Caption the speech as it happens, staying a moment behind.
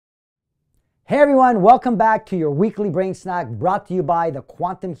Hey everyone, welcome back to your weekly brain snack brought to you by the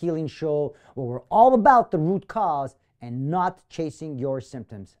Quantum Healing Show, where we're all about the root cause and not chasing your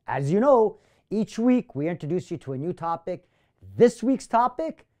symptoms. As you know, each week we introduce you to a new topic. This week's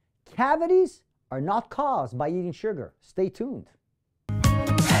topic, cavities are not caused by eating sugar. Stay tuned.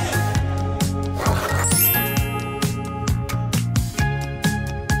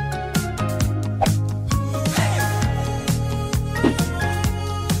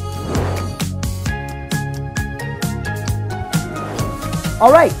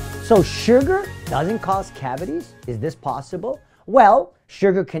 All right, so sugar doesn't cause cavities. Is this possible? Well,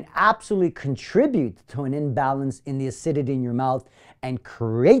 sugar can absolutely contribute to an imbalance in the acidity in your mouth and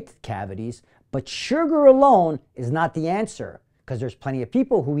create cavities, but sugar alone is not the answer, because there's plenty of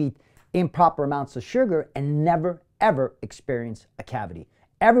people who eat improper amounts of sugar and never ever experience a cavity.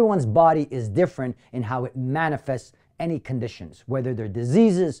 Everyone's body is different in how it manifests any conditions, whether they're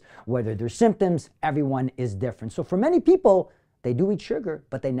diseases, whether they're symptoms, everyone is different. So for many people, they do eat sugar,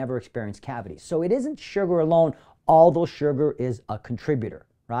 but they never experience cavities. So it isn't sugar alone, although sugar is a contributor,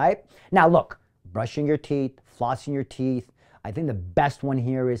 right? Now look, brushing your teeth, flossing your teeth, I think the best one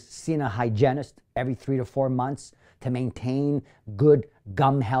here is seeing a hygienist every 3 to 4 months to maintain good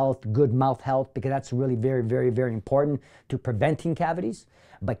gum health, good mouth health, because that's really very important to preventing cavities.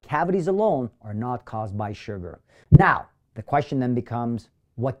 But cavities alone are not caused by sugar. Now, the question then becomes,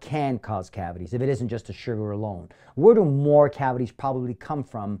 what can cause cavities if it isn't just the sugar alone? Where do more cavities probably come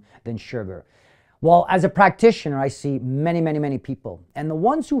from than sugar? Well, as a practitioner, I see many people. And the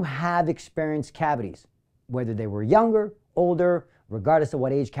ones who have experienced cavities, whether they were younger, older, regardless of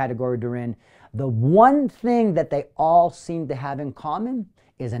what age category they're in, the one thing that they all seem to have in common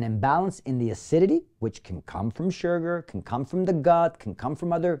is an imbalance in the acidity, which can come from sugar, can come from the gut, can come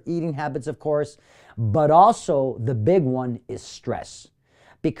from other eating habits, of course, but also the big one is stress.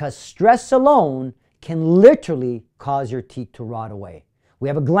 Because stress alone can literally cause your teeth to rot away. We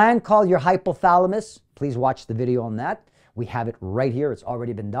have a gland called your hypothalamus. Please watch the video on that. We have it right here. It's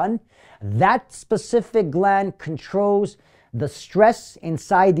already been done. That specific gland controls the stress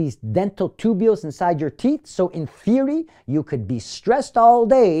inside these dental tubules inside your teeth. So in theory, you could be stressed all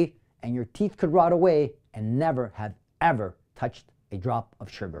day and your teeth could rot away and never have ever touched a drop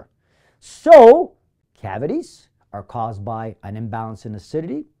of sugar. So cavities are caused by an imbalance in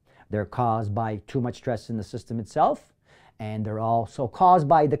acidity. They're caused by too much stress in the system itself. And they're also caused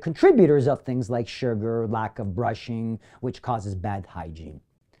by the contributors of things like sugar, lack of brushing, which causes bad hygiene.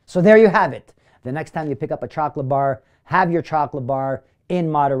 So there you have it. The next time you pick up a chocolate bar, have your chocolate bar in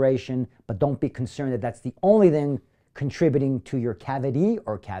moderation, but don't be concerned that that's the only thing contributing to your cavity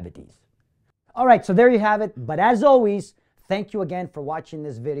or cavities. All right, so there you have it. But as always, thank you again for watching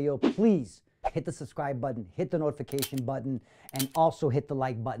this video. Please hit the subscribe button, hit the notification button, and also hit the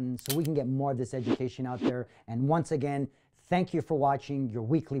like button so we can get more of this education out there. And once again, thank you for watching your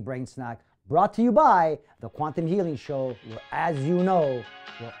weekly brain snack brought to you by the Quantum Healing Show, where, as you know,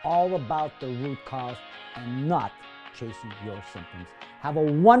 we're all about the root cause and not chasing your symptoms. Have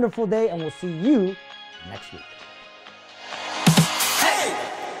a wonderful day, and we'll see you next week.